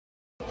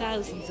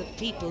thousands of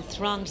people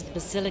thronged the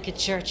Basilica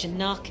Church in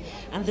Knock,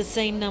 and the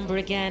same number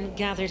again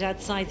gathered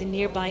outside the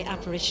nearby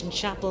Apparition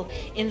Chapel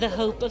in the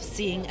hope of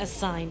seeing a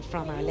sign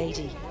from Our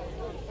Lady.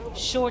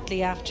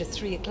 Shortly after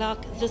 3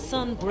 o'clock, the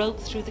sun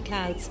broke through the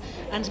clouds,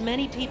 and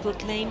many people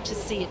claimed to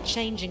see it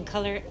changing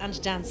colour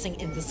and dancing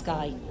in the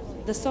sky.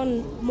 The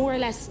sun more or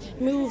less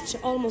moved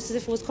almost as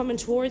if it was coming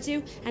towards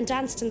you and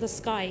danced in the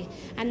sky.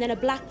 And then a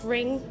black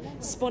ring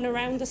spun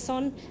around the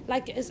sun,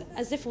 like as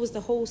if it was the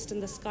host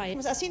in the sky.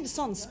 I seen the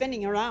sun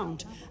spinning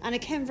around and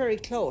it came very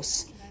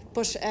close.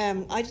 But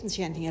I didn't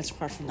see anything else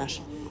apart from that.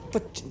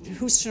 But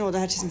who's to know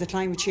that isn't the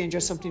climate change or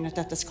something like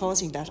that that's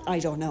causing that? I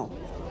don't know.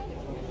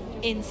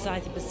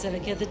 Inside the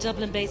Basilica, the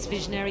Dublin-based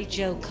visionary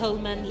Joe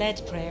Coleman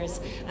led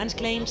prayers and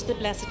claimed the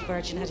Blessed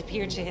Virgin had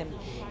appeared to him.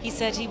 He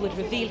said he would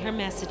reveal her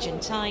message in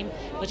time,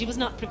 but he was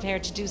not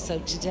prepared to do so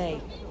today.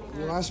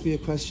 You asked me a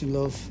question,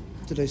 love.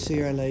 Did I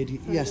see Our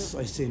Lady? Yes,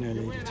 I seen Our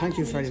Lady. Thank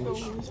you very much.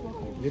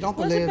 You don't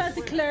believe... What about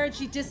the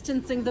clergy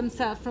distancing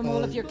themselves from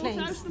all of your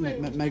claims?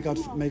 May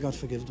God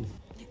forgive them.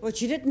 Well,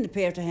 she didn't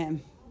appear to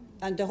him.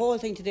 And the whole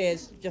thing today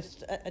is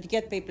just to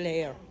get people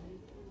here.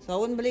 So I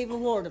wouldn't believe a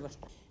word of it.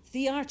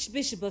 The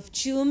Archbishop of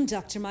Tuam,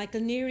 Dr. Michael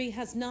Neary,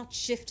 has not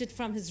shifted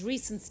from his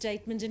recent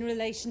statement in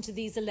relation to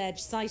these alleged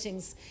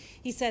sightings.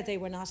 He said they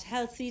were not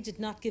healthy, did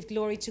not give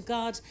glory to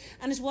God,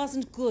 and it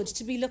wasn't good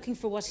to be looking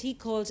for what he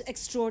called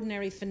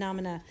extraordinary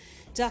phenomena.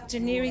 Dr.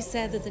 Neary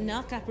said that the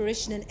Knock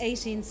apparition in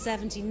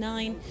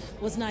 1879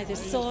 was neither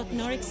sought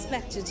nor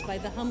expected by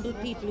the humble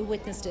people who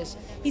witnessed it.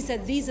 He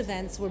said these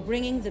events were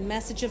bringing the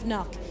message of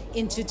Knock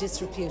into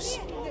disrepute.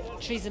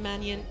 Teresa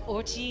Mannion,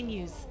 RTE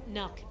News,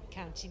 Knock,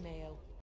 County Mayo.